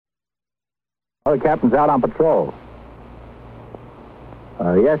Oh, the captain's out on patrol.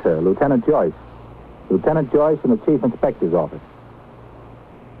 Yes, sir. Lieutenant Joyce. Lieutenant Joyce in the Chief Inspector's office.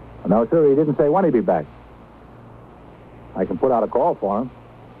 No, sir, he didn't say when he'd be back. I can put out a call for him.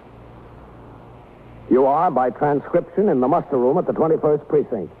 You are, by transcription, in the muster room at the 21st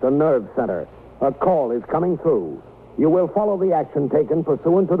Precinct, the nerve center. A call is coming through. You will follow the action taken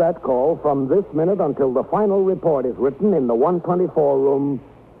pursuant to that call from this minute until the final report is written in the 124 room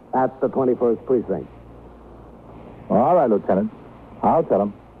at the 21st Precinct. All right, Lieutenant. I'll tell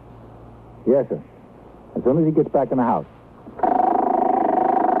him. Yes, sir. As soon as he gets back in the house.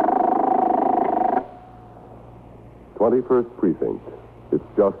 21st Precinct. It's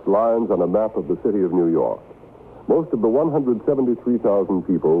just lines on a map of the city of New York. Most of the 173,000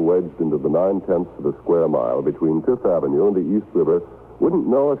 people wedged into the 9/10 of a square mile between Fifth Avenue and the East River wouldn't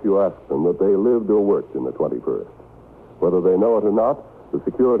know if you asked them that they lived or worked in the 21st. Whether they know it or not, the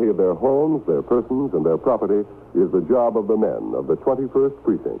security of their homes, their persons, and their property is the job of the men of the 21st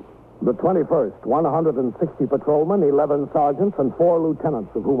Precinct. The 21st, 160 patrolmen, 11 sergeants, and 4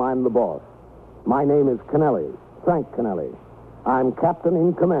 lieutenants, of whom I'm the boss. My name is Kennelly, Frank Kennelly. I'm captain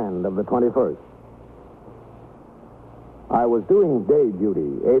in command of the 21st. I was doing day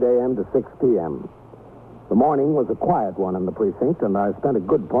duty, 8 a.m. to 6 p.m. The morning was a quiet one in the precinct, and I spent a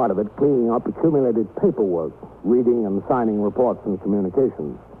good part of it cleaning up accumulated paperwork, reading and signing reports and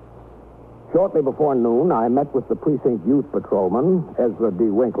communications. Shortly before noon, I met with the precinct youth patrolman, Ezra D.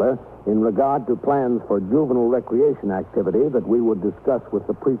 Winkler, in regard to plans for juvenile recreation activity that we would discuss with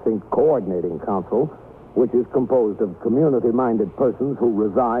the precinct coordinating council, which is composed of community-minded persons who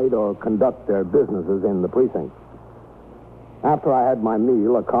reside or conduct their businesses in the precinct. After I had my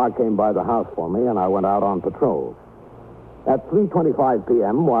meal, a car came by the house for me, and I went out on patrol. At 3:25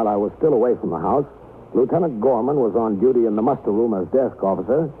 p.m., while I was still away from the house, Lieutenant Gorman was on duty in the muster room as desk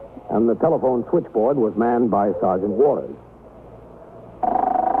officer, and the telephone switchboard was manned by Sergeant Waters.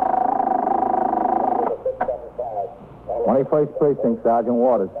 21st Precinct, Sergeant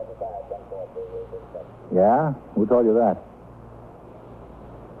Waters. Yeah? Who told you that?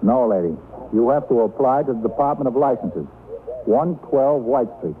 No, lady. You have to apply to the Department of Licenses. 112 White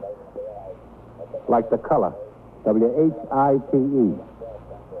Street. Like the color. W-H-I-T-E.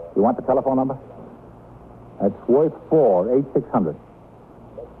 You want the telephone number? That's Worth 4-8600.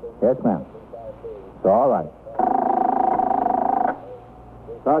 Yes, ma'am. It's all right.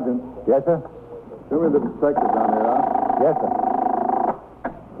 Sergeant. Yes, sir? Show me the detectives down here, huh? Yes, sir.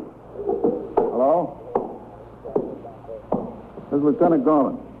 Hello? This is Lieutenant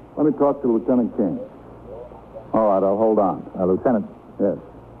Gorman. Let me talk to Lieutenant King. All right, I'll hold on. Lieutenant. Yes.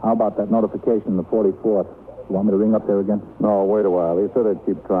 How about that notification in the 44th? You want me to ring up there again? No, wait a while. He said they'd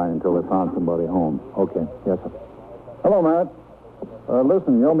keep trying until they found somebody home. Okay. Yes, sir. Hello, Matt.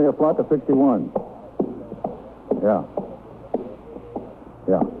 Listen, you owe me a flock of 61. Yeah.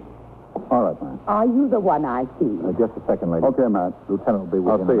 Yeah. All right, man. Are you the one I see? Just a second, lady. Okay, Matt. Lieutenant will be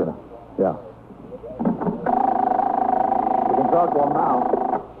with I'll you. see you. Yeah. You can talk to him now.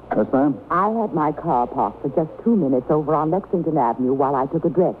 Yes, ma'am? I had my car parked for just 2 minutes over on Lexington Avenue while I took a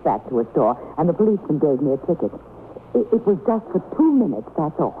dress back to a store, and the policeman gave me a ticket. It was just for 2 minutes,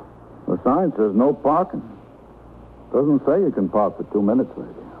 that's all. The sign says no parking. Doesn't say you can park for 2 minutes,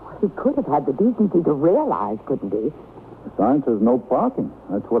 lady. He could have had the decency to realize, couldn't he? The sign says no parking.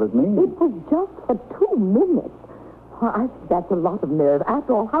 That's what it means. It was just for 2 minutes. Well, I think that's a lot of nerve.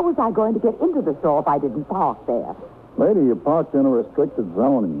 After all, how was I going to get into the store if I didn't park there? Lady, you parked in a restricted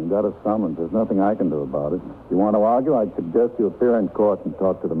zone and you got a summons. There's nothing I can do about it. If you want to argue, I'd suggest you appear in court and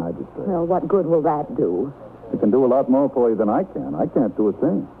talk to the magistrate. Well, what good will that do? He can do a lot more for you than I can. I can't do a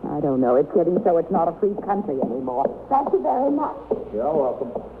thing. I don't know. It's getting so it's not a free country anymore. Thank you very much. You're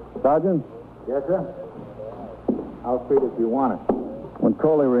welcome. Sergeant? Yes, sir? I'll treat it if you want it. When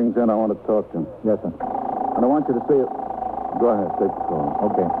Coley rings in, I want to talk to him. Yes, sir. And I want you to see it. Go ahead, take the call.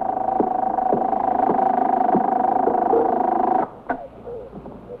 Okay.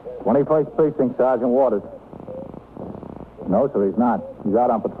 "21st Precinct, Sergeant Waters." No, sir, he's not. He's out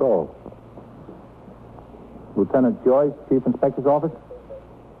on patrol. Lieutenant Joyce, Chief Inspector's office?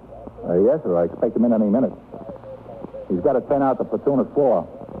 Yes, sir. I expect him in any minute. He's got to send out the platoon of 4.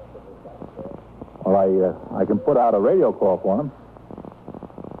 Well, I can put out a radio call for him.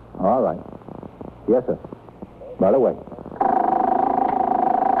 All right. Yes, sir. Right away.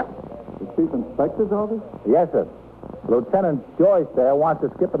 The Chief Inspector's office? Yes, sir. Lieutenant Joyce there wants to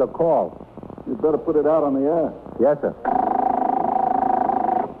skip it a call. You'd better put it out on the air. Yes, sir.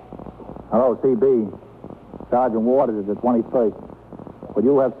 Hello, CB. Sergeant Waters is at 21st. Would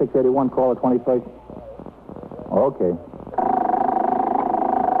you have 681 call at 21st? Okay.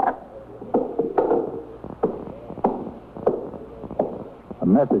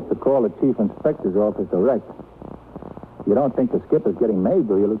 message to call the chief inspector's office direct. You don't think the skipper's getting made,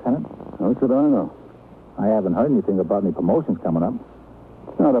 do you, Lieutenant? How should I know? I haven't heard anything about any promotions coming up.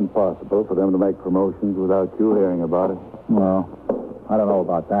 It's not impossible for them to make promotions without you hearing about it. Well, I don't know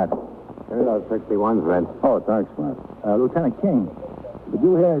about that. Here are those 61s, Red. Oh, thanks, Matt. Lieutenant King, did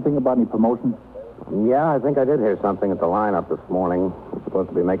you hear anything about any promotions? Yeah, I think I did hear something at the lineup this morning. We're supposed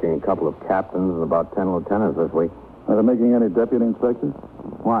to be making a couple of captains and about 10 lieutenants this week. Are they making any deputy inspectors?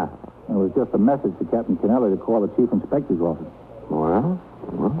 Why? It was just a message to Captain Kennelly to call the chief inspector's office. Well,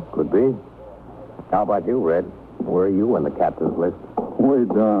 could be. How about you, Red? Where are you on the captain's list? Way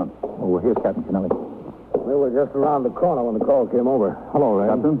down. Oh, well, here's Captain Kennelly. We were just around the corner when the call came over. Hello, Red.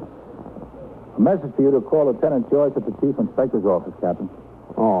 Captain? A message for you to call Lieutenant Joyce at the chief inspector's office, Captain.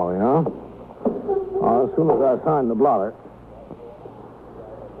 Oh, yeah? As soon as I signed the blotter.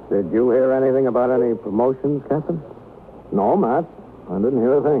 Did you hear anything about any promotions, Captain? No, Matt. I didn't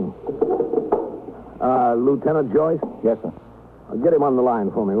hear a thing. Lieutenant Joyce? Yes, sir. Get him on the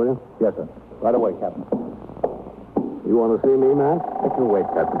line for me, will you? Yes, sir. Right away, Captain. You want to see me, Matt? I can wait,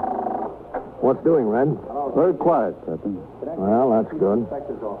 Captain. What's doing, Red? Very quiet, Captain. Well, that's good.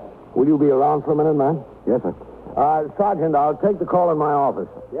 Will you be around for a minute, Matt? Yes, sir. Sergeant, I'll take the call in my office.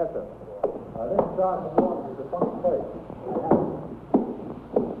 Yes, sir. This Sergeant Morton is a funny place.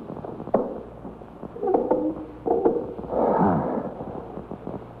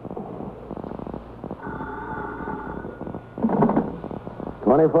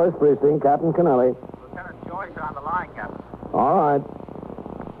 21st Precinct, Captain Kennelly. Lieutenant Joyce on the line, Captain. All right.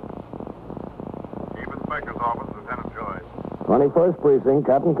 Chief Inspector's Office, Lieutenant Joyce. 21st Precinct,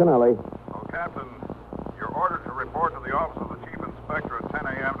 Captain Kennelly. Oh, Captain, you're ordered to report to the office of the Chief Inspector at 10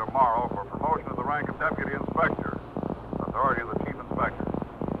 a.m. tomorrow for promotion to the rank of Deputy Inspector. Authority of the Chief Inspector.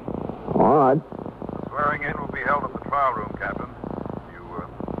 All right. The swearing in will be held at the trial room, Captain. You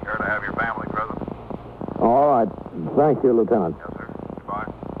care to have your family present? All right. Thank you, Lieutenant. Yes, sir.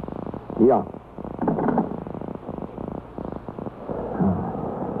 Goodbye. Yeah.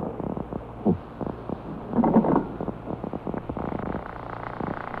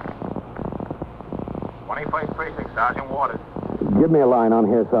 Precinct, Sergeant Waters. Give me a line on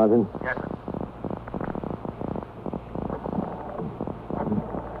here, Sergeant. Yes, sir.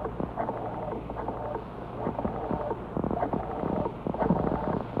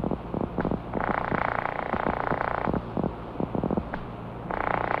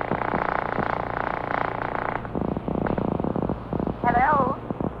 Hello?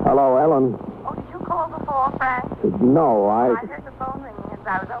 Hello, Ellen. Oh, did you call before, Frank? No, I heard the phone ringing as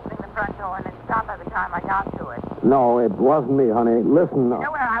I was opening the front door and it stopped by the time I got to it. No, it wasn't me, honey. Listen. You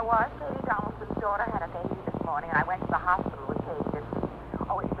know where I was? Katie Donaldson's daughter had a baby this morning, and I went to the hospital with Katie to see.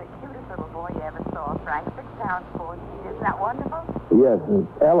 Oh, it's the cutest little boy you ever saw, Frank. 6 pounds, 4 feet. Isn't that wonderful? Yes,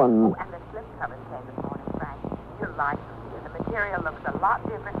 Ellen. Oh, and the slip covers came this morning, Frank. You'll like to see it. The material looks a lot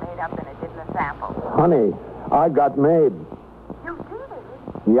different made up than it did in the sample. Honey, I got made. You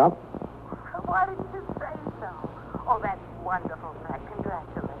did? Yep. Why didn't you say so? Oh, that's wonderful, Frank.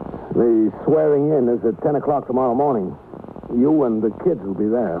 Congratulations. The swearing in is at 10 o'clock tomorrow morning. You and the kids will be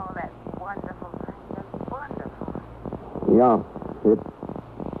there. Oh, that's wonderful, Frank. That's wonderful. Yeah. It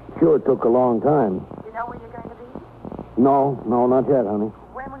sure took a long time. You know where you're going to be? No, not yet, honey.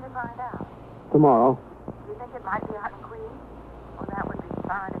 When will you find out? Tomorrow. Do you think it might be out in Queens? Oh, that would be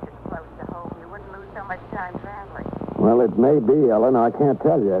fine if it's close to home. You wouldn't lose so much time traveling. Well, it may be, Ellen. I can't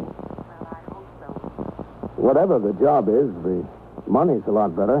tell yet. Well, I hope so. Whatever the job is, the money's a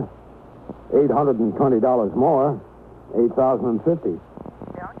lot better. $820 more. $8,050. You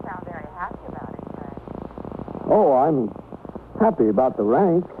don't sound very happy about it, Frank. Oh, I'm happy about the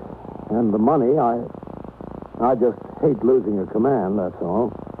rank and the money. I just hate losing a command, that's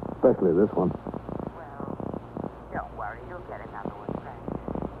all. Especially this one. Well, don't worry. You'll get another one, Frank.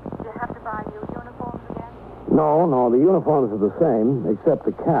 Do you have to buy new uniforms again? No, the uniforms are the same, except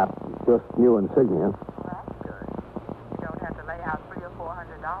the cap. Just new insignia. Well, that's good. You don't have to lay out $300 or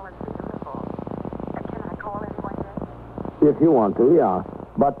 $400 for uniforms. Can I call anyone yet? If you want to, yeah.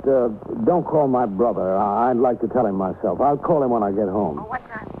 But don't call my brother. I'd like to tell him myself. I'll call him when I get home. Oh, what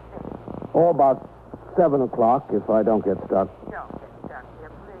time do you say? Oh, about 7 o'clock if I don't get stuck. Don't get stuck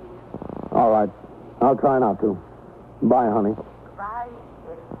here, please. All right. I'll try not to. Bye, honey. Goodbye,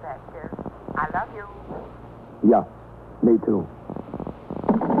 Inspector. I love you. Yeah, me too.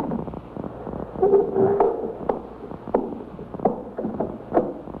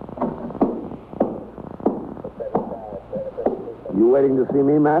 You waiting to see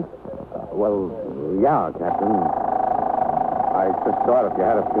me, Matt? Well, yeah, Captain. I just thought if you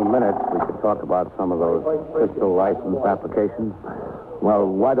had a few minutes, we could talk about some of those pistol license applications. Well,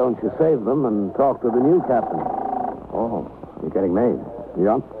 why don't you save them and talk to the new captain? Oh, you're getting made.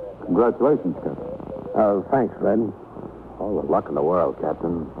 Yeah? Congratulations, Captain. Thanks, Fred. All the luck in the world,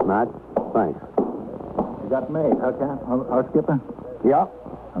 Captain. Matt, thanks. You got made, huh, Cap? Our skipper? Yeah?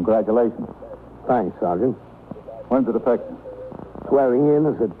 Congratulations. Thanks, Sergeant. When's it effective? Swearing in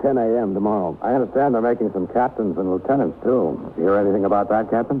is at 10 a.m. tomorrow. I understand they're making some captains and lieutenants, too. You hear anything about that,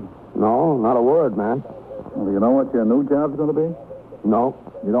 Captain? No, not a word, man. Well, do you know what your new job's going to be? No.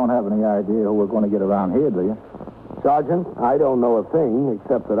 You don't have any idea who we're going to get around here, do you? Sergeant, I don't know a thing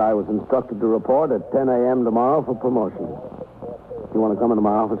except that I was instructed to report at 10 a.m. tomorrow for promotion. You want to come into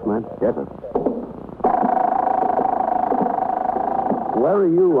my office, man? Yes, sir. Where are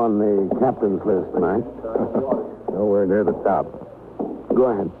you on the captain's list, man? Nowhere near the top. Go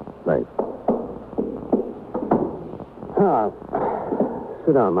ahead. Thanks.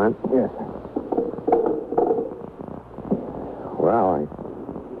 Sit down, man. Yes. Well,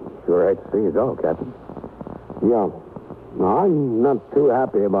 I sure hate to see you go, Captain. Yeah. No, I'm not too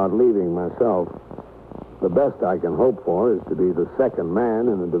happy about leaving myself. The best I can hope for is to be the second man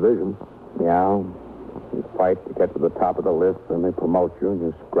in the division. Yeah. You fight to get to the top of the list, and they promote you, and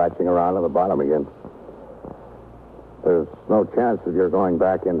you're scratching around at the bottom again. There's no chance that you're going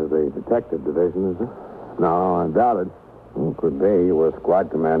back into the detective division, is there? No, I doubt it. Well, could be. You were a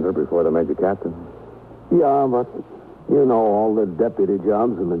squad commander before they made you captain. Yeah, but you know all the deputy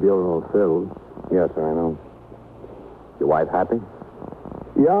jobs in the bureau are filled. Yes, sir, I know. Your wife happy?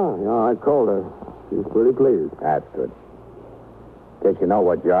 Yeah, I called her. She's pretty pleased. That's good. Guess you know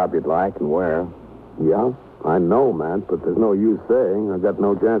what job you'd like and where. Yeah, I know, Matt, but there's no use saying. I got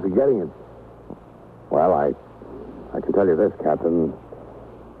no chance of getting it. Well, I can tell you this, Captain.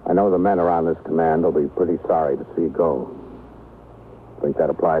 I know the men around this command will be pretty sorry to see you go. I think that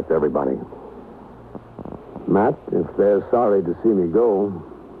applies to everybody. Matt, if they're sorry to see me go,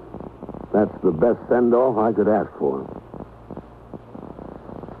 that's the best send-off I could ask for.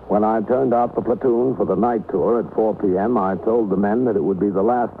 When I turned out the platoon for the night tour at 4 p.m., I told the men that it would be the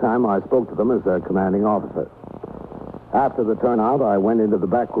last time I spoke to them as their commanding officer. After the turnout, I went into the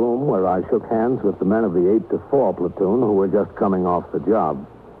back room where I shook hands with the men of the 8 to 4 platoon who were just coming off the job.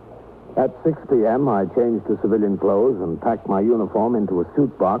 At 6 p.m., I changed to civilian clothes and packed my uniform into a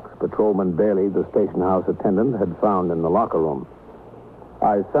suit box Patrolman Bailey, the station house attendant, had found in the locker room.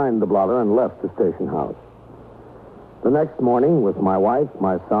 I signed the blotter and left the station house. The next morning, with my wife,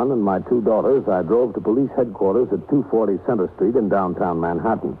 my son, and my 2 daughters, I drove to police headquarters at 240 Center Street in downtown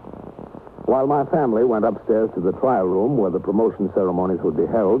Manhattan. While my family went upstairs to the trial room where the promotion ceremonies would be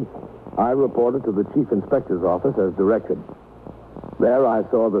held, I reported to the chief inspector's office as directed. There I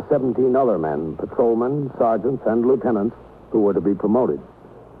saw the 17 other men, patrolmen, sergeants, and lieutenants, who were to be promoted.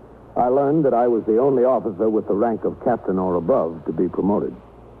 I learned that I was the only officer with the rank of captain or above to be promoted.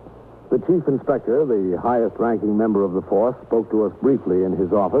 The chief inspector, the highest-ranking member of the force, spoke to us briefly in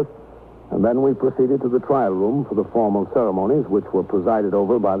his office, and then we proceeded to the trial room for the formal ceremonies, which were presided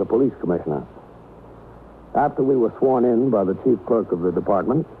over by the police commissioner. After we were sworn in by the chief clerk of the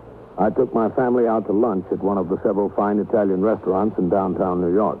department, I took my family out to lunch at one of the several fine Italian restaurants in downtown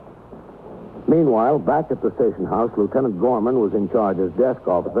New York. Meanwhile, back at the station house, Lieutenant Gorman was in charge as desk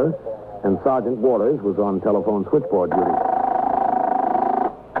officer, and Sergeant Waters was on telephone switchboard duty.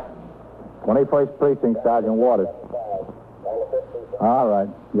 21st Precinct, Sergeant Waters. All right.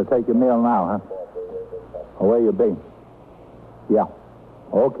 You'll take your meal now, huh? Or where you be? Yeah.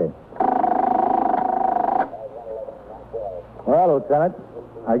 Okay. Well, Lieutenant,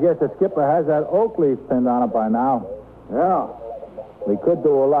 I guess the skipper has that oak leaf pinned on it by now. Yeah, We could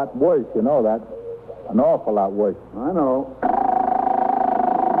do a lot worse, you know that. An awful lot worse. I know.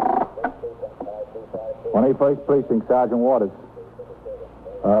 21st Precinct, Sergeant Waters.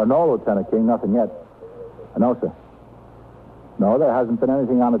 No, Lieutenant King, nothing yet. No, sir. No, there hasn't been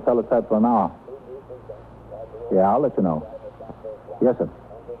anything on the teletype for an hour. Yeah, I'll let you know. Yes, sir.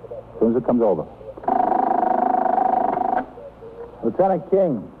 As soon as it comes over. Lieutenant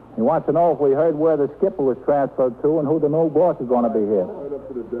King, he wants to know if we heard where the skipper was transferred to and who the new boss is going to be here. Right up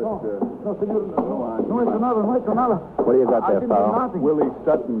to the desk, No, senor. No he hecho nada, no he hecho nada. What do you got there, I didn't do Farrell? nothing. Willie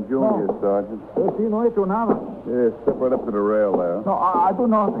Sutton, Jr., Sergeant. Sí, no he hecho nada. Yeah, step right up to the rail there. No, I do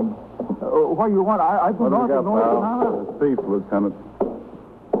nothing. What do you want? I do What do we nothing. got, No he hecho pal? nada. A thief, Lieutenant.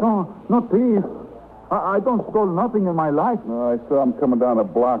 No, not thief. I don't stole nothing in my life. No, I saw him coming down a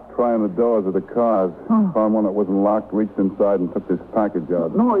block trying the doors of the cars. Found one that wasn't locked, reached inside and took this package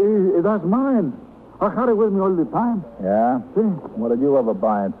out. No, that's mine. I had it with me all the time. Yeah? See, What did you ever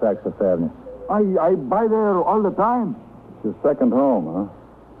buy in Saxon Avenue? I buy there all the time. It's your second home,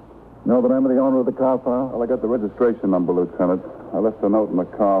 huh? Know the name of the owner of the car, pal? Well, I got the registration number, Lieutenant. I left a note in the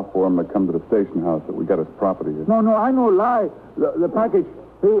car for him to come to the station house that we got his property here. No, I know lie. The package,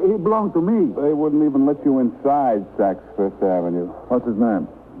 he belonged to me. They wouldn't even let you inside Saks Fifth Avenue. What's his name?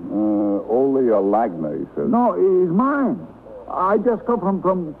 Ole Alagna, he says. No, he's mine. I just come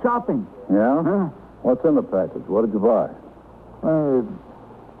from shopping. Yeah? Huh? What's in the package? What did you buy?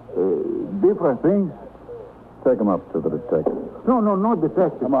 Different things. Take him up to the detective. No,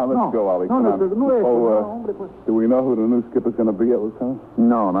 detective. Come on, let's go, Ollie. Come on. Do we know who the new skipper's going to be yet, Lieutenant?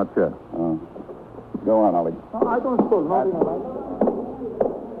 No, not yet. Go on, Ollie. I don't suppose nothing about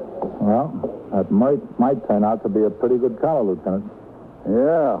Well, that might turn out to be a pretty good collar, Lieutenant.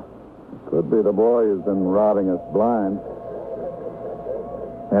 Yeah. Could be the boy who's been robbing us blind.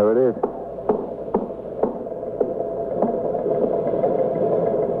 There it is.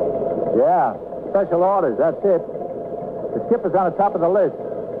 Yeah, special orders, that's it. The skipper's on the top of the list.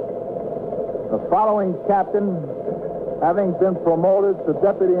 The following captain, having been promoted to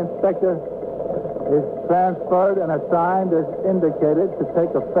deputy inspector, is transferred and assigned as indicated to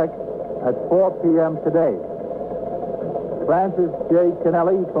take effect at 4 p.m. today. Francis J.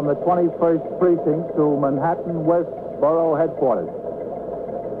 Kennelly from the 21st Precinct to Manhattan West Borough Headquarters.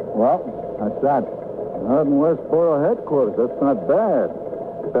 Well, that's that. Manhattan West Borough Headquarters. That's not bad.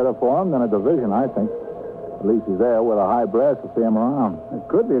 Better for him than a division, I think. At least he's there with a high brass to see him around. It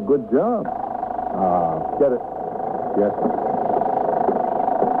could be a good job. Get it. Yes, sir.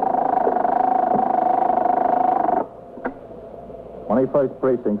 "21st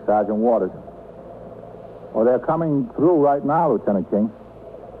Precinct, Sergeant Waters." Oh, they're coming through right now, Lieutenant King.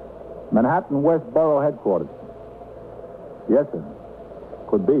 Manhattan West Borough Headquarters. Yes, sir.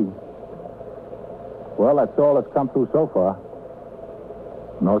 Could be. Well, that's all that's come through so far.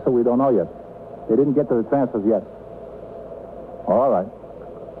 No, sir, we don't know yet. They didn't get to the transfers yet. All right.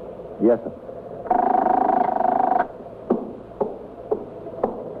 Yes, sir.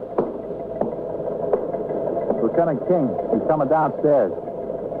 Lieutenant King, he's coming downstairs.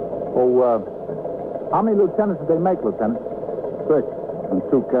 Oh, how many lieutenants did they make, Lieutenant? 6 and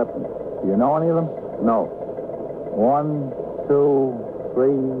 2 captains. Do you know any of them? No. 1, 2,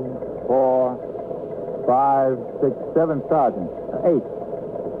 3, 4, 5, 6, 7 sergeants. 8.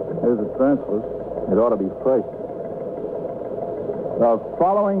 Here's the transfers. It ought to be first. The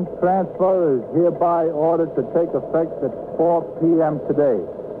following transfer is hereby ordered to take effect at 4 p.m. today.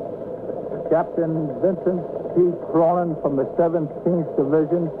 Captain Vincent P. Cronin from the 17th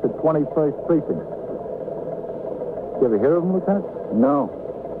Division to 21st Precinct. You ever hear of him, Lieutenant? No.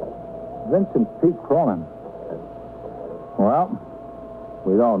 Vincent P. Cronin. Well,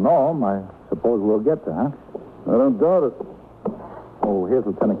 we don't know him. I suppose we'll get to, huh? I don't doubt it. Oh, here's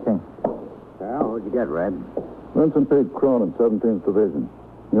Lieutenant King. Well, what'd you get, Red? Vincent P. Cronin, 17th Division.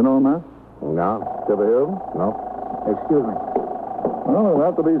 You know him, huh? No. You ever hear of him? No. Excuse me. Well, there'll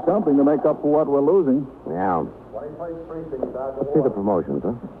have to be something to make up for what we're losing. Yeah. 21st Precinct, Sergeant Let's see the promotions,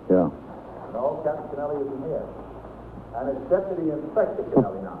 huh? Yeah. No, Captain Kennelly isn't here. And it's Deputy Inspector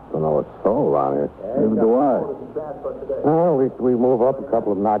Kennelly now. Don't know a soul on here. Neither do I. Well, we move up a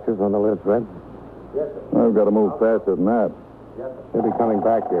couple of notches on the list, Red. Yes, sir. I've got to move faster than that. Yes, sir. He'll be coming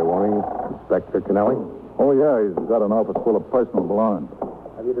back here, won't he, Inspector Kennelly? Oh, yeah, he's got an office full of personal belongings.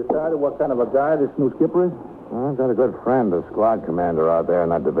 Have you decided what kind of a guy this new skipper is? Well, I've got a good friend, a squad commander out there in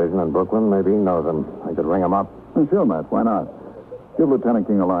that division in Brooklyn. Maybe he knows him. I could ring him up. Sure, Matt. Why not? Give Lieutenant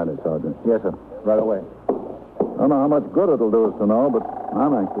King a line, Sergeant. Yes, sir. Right away. I don't know how much good it'll do us to know, but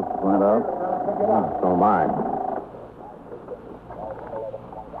I'm anxious to find out. So am I.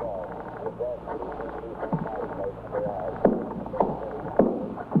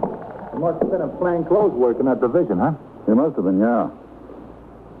 He must have been in plain clothes work in that division, huh? He must have been, yeah.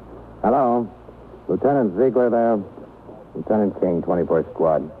 Hello. Lieutenant Ziegler there. Lieutenant King, 21st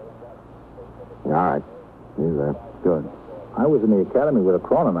Squad. All right. He's there. Good. I was in the academy with a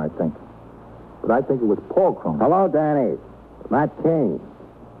Cronin, I think. But I think it was Paul Cronin. Hello, Danny. Matt King.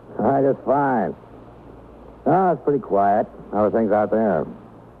 Just fine. Oh, it's pretty quiet. How are things out there?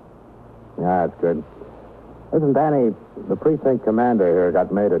 Yeah, that's good. Listen, Danny, the precinct commander here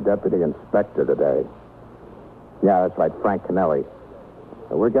got made a deputy inspector today. Yeah, that's right, Frank Kennelly.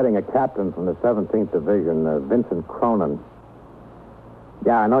 We're getting a captain from the 17th Division, Vincent Cronin.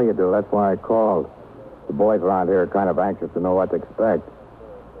 Yeah, I know you do. That's why I called. The boys around here are kind of anxious to know what to expect.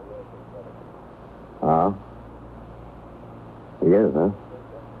 Oh? He is, huh?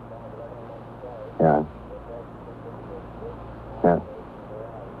 Yeah. Yeah.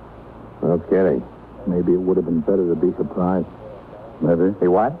 No kidding. Maybe it would have been better to be surprised. Maybe. He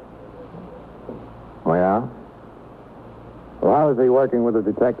what? Oh, yeah? Well, how is he working with the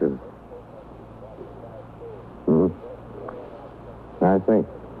detectives? I see.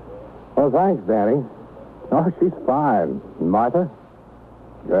 Well, thanks, Danny. Oh, she's fine. And Martha?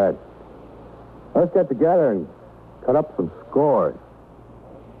 Good. Let's get together and cut up some scores.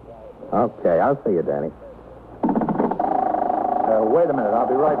 Okay, I'll see you, Danny. Wait a minute. I'll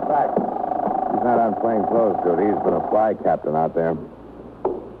be right back. He's not on plain clothes duty. He's been a fly captain out there.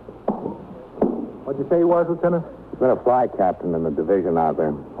 What'd you say he was, Lieutenant? He's been a fly captain in the division out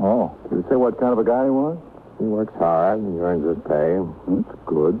there. Oh. Did you say what kind of a guy he was? He works hard and he earns his pay. That's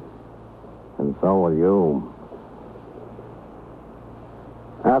good. And so will you.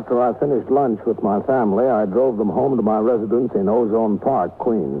 After I finished lunch with my family, I drove them home to my residence in Ozone Park,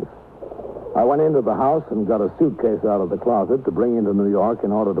 Queens. I went into the house and got a suitcase out of the closet to bring into New York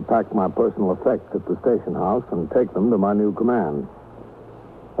in order to pack my personal effects at the station house and take them to my new command.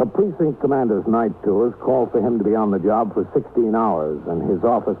 A precinct commander's night tours call for him to be on the job for 16 hours, and his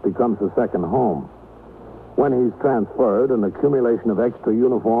office becomes a second home. When he's transferred, an accumulation of extra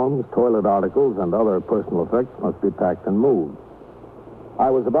uniforms, toilet articles, and other personal effects must be packed and moved. I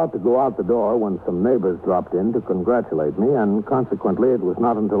was about to go out the door when some neighbors dropped in to congratulate me, and consequently it was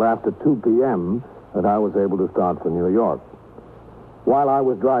not until after 2 p.m. that I was able to start for New York. While I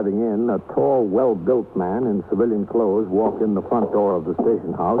was driving in, a tall, well-built man in civilian clothes walked in the front door of the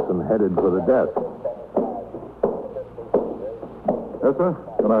station house and headed for the desk. Yes, sir?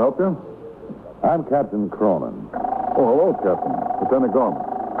 Can I help you? I'm Captain Cronin. Oh, hello, Captain. Lieutenant Gorman.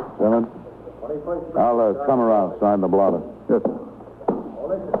 Lieutenant? I'll come around, sign the blotter. Yes, sir.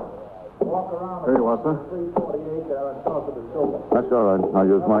 Here you are, sir. That's all right. I'll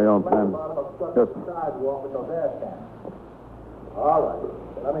use my own pen. Yes, sir. All right.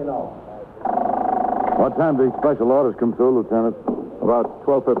 Let me know. What time do these special orders come through, Lieutenant? About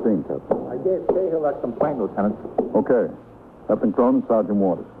 12:15, Captain. I gave Cahill that complaint, Lieutenant. Okay. Captain Cronin, Sergeant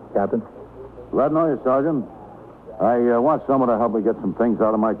Waters. Captain? Glad to know you, Sergeant. I want someone to help me get some things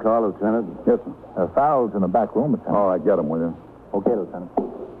out of my car, Lieutenant. Yes, sir. Farrell's in the back room, Lieutenant. All right, get him, will you? Okay, Lieutenant.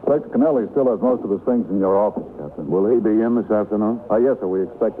 Inspector Kennelly still has most of his things in your office, Captain. Will he be in this afternoon? Yes, sir, we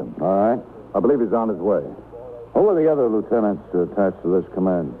expect him. All right. I believe he's on his way. Who are the other lieutenants attached to this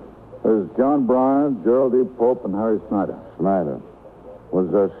command? There's John Bryant, Gerald E. Pope, and Harry Snyder. Snyder. Was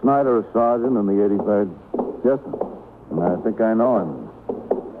Snyder a sergeant in the 83rd? Yes, sir. I think I know him.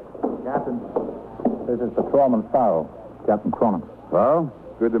 Captain, this is Patrolman Farrell. Captain Cronin. Farrell?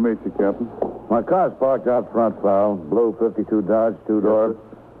 Good to meet you, Captain. My car's parked out front, Farrell. Blue 52 Dodge, two-door.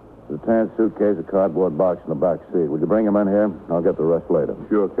 There's a tan suitcase, a cardboard box in the back seat. Would you bring him in here? I'll get the rest later.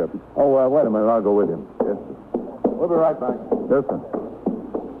 Sure, Captain. Oh, wait a minute. I'll go with him. Yes, sir. We'll be right back. Yes, sir.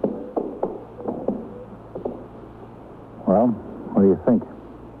 Well, what do you think?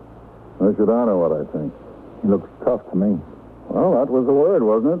 How should I know what I think? He looks tough to me. Well, that was the word,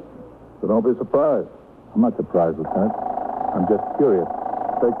 wasn't it? So don't be surprised. I'm not surprised, Lieutenant. I'm just curious.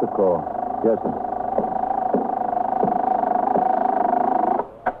 Take the call. Yes, sir.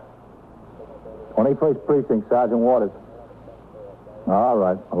 "21st Precinct, Sergeant Waters." All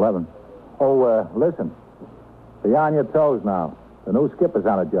right, 11. Oh, listen. Be on your toes now. The new skipper's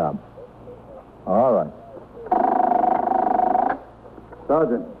on a job. All right.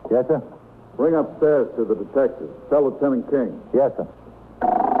 Sergeant, Yes, sir? bring upstairs to the detective. Tell Lieutenant King. Yes, sir.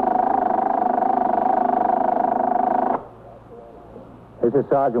 This is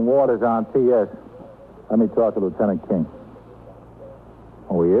Sergeant Waters on TS. Let me talk to Lieutenant King.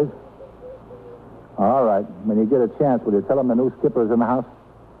 Oh, he is? All right. When you get a chance, will you tell him the new skipper is in the house?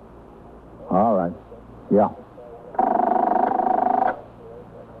 All right. Yeah.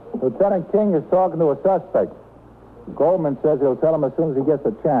 Lieutenant King is talking to a suspect. Goldman says he'll tell him as soon as he gets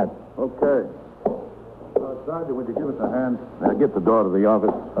a chance. Okay. Sergeant, would you give us a hand? Get the door to the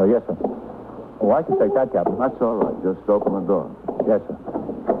office. Oh, yes, sir. Oh, I can take that, Captain. That's all right. Just open the door. Yes, sir.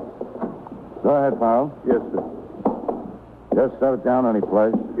 Go ahead, Farrell. Yes, sir. Just set it down any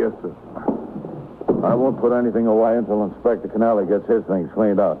place. Yes, sir. I won't put anything away until Inspector Kennelly gets his things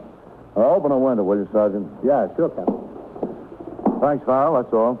cleaned out. Open a window, will you, Sergeant? Yeah, sure, Captain. Thanks, Farrell.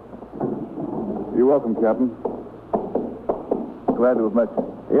 That's all. You're welcome, Captain. Glad to have met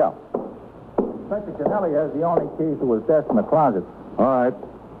you. Yeah. Inspector Kennelly has the only keys to his desk in the closet. All right.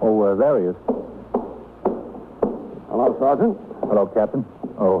 Oh, there he is. Hello, Sergeant. Hello, Captain.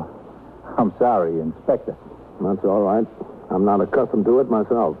 Oh, I'm sorry, Inspector. That's all right. I'm not accustomed to it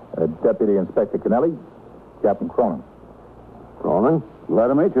myself. Deputy Inspector Kennelly, Captain Cronin. Cronin? Glad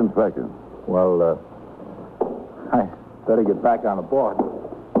to meet you, Inspector. Well, I better get back on the board.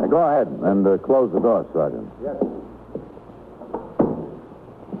 Now, go ahead and close the door, Sergeant. Yes.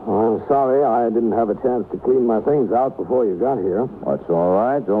 I'm sorry I didn't have a chance to clean my things out before you got here. That's all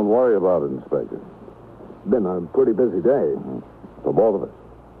right. Don't worry about it, Inspector. It's been a pretty busy day. For both of us.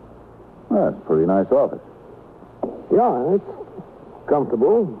 That's a pretty nice office. Yeah, it's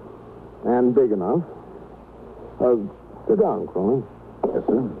comfortable and big enough. Sit down, Cronin. Yes,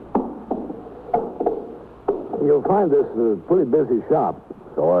 sir. You'll find this a pretty busy shop.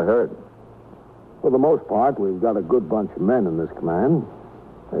 So I heard. For the most part, we've got a good bunch of men in this command.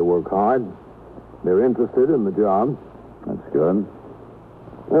 They work hard. They're interested in the job. That's good.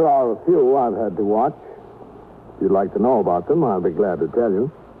 There are a few I've had to watch. If you'd like to know about them, I'll be glad to tell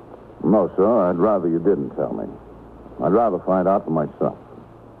you. No, sir. I'd rather you didn't tell me. I'd rather find out for myself.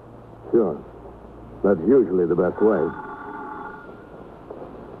 Sure. That's usually the best way.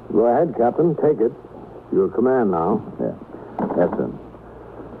 Go ahead, Captain. Take it. Your command now. Yeah. Yes, sir.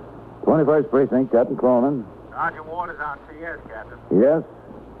 21st Precinct, Captain Cronin. Sergeant Waters on CS, Captain. Yes?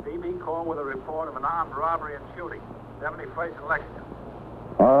 CB called with a report of an armed robbery and shooting. 71st and Lexington.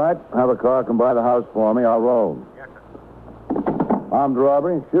 All right. Have a car come by the house for me. I'll roll. Yes, sir. Armed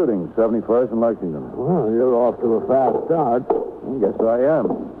robbery and shooting, 71st and Lexington. Well, you're off to a fast start. I guess I am.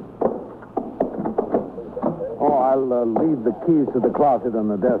 Oh, I'll leave the keys to the closet on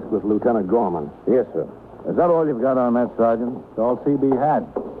the desk with Lieutenant Gorman. Yes, sir. Is that all you've got on that, Sergeant? It's all CB had.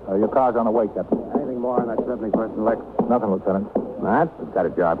 Your car's on the way, Captain. Anything more on that 71st and Lex? Nothing, Lieutenant. Matt? Got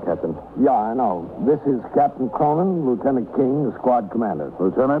a job, Captain. Yeah, I know. This is Captain Cronin, Lieutenant King, the squad commander.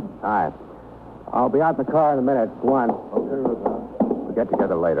 Lieutenant? Hi. I'll be out in the car in a minute. Go on. Okay, Lieutenant. We'll get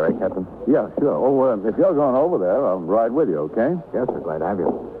together later, eh, Captain? Yeah, sure. Oh, if you're going over there, I'll ride with you, okay? Yes, sir. Glad to have you.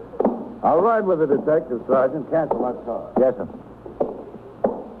 I'll ride with the detective, Sergeant. Cancel that car. Yes, sir.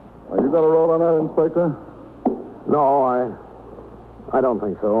 Are you going to roll on that, Inspector? No, I don't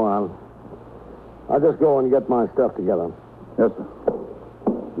think so. I'll just go and get my stuff together. Yes, sir.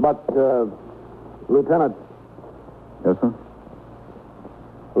 But, Lieutenant, Yes, sir?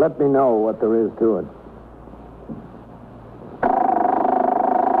 let me know what there is to it.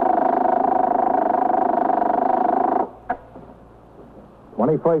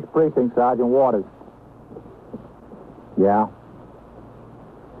 First Precinct, Sergeant Waters. Yeah.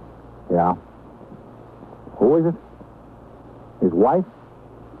 Yeah. Who is it? His wife?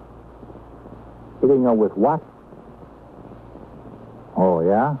 Hitting her with what? Oh,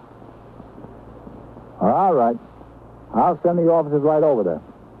 yeah? All right. I'll send the officers right over there.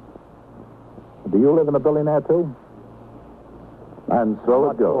 Do you live in the building there, too? And so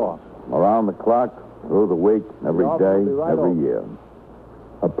What it goes. for? Around the clock, through the week, every The officers day, will be right every over. year.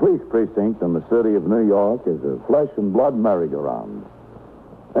 A police precinct in the city of New York is a flesh and blood merry-go-round.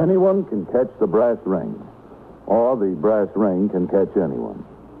 Anyone can catch the brass ring, or the brass ring can catch anyone.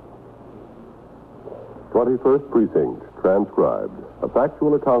 21st Precinct, transcribed. A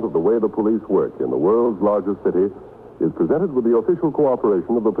factual account of the way the police work in the world's largest city is presented with the official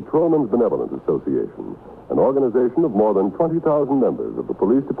cooperation of the Patrolmen's Benevolent Association, an organization of more than 20,000 members of the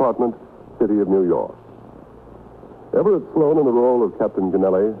Police Department, City of New York. Everett Sloan in the role of Captain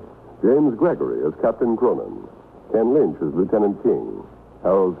Kennelly, James Gregory as Captain Cronin, Ken Lynch as Lieutenant King,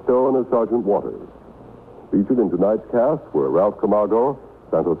 Harold Stone as Sergeant Waters. Featured in tonight's cast were Ralph Camargo,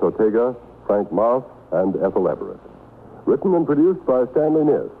 Santos Ortega, Frank Marth, and Ethel Everett. Written and produced by Stanley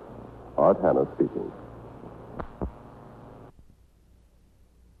Niss. Art Hanna speaking.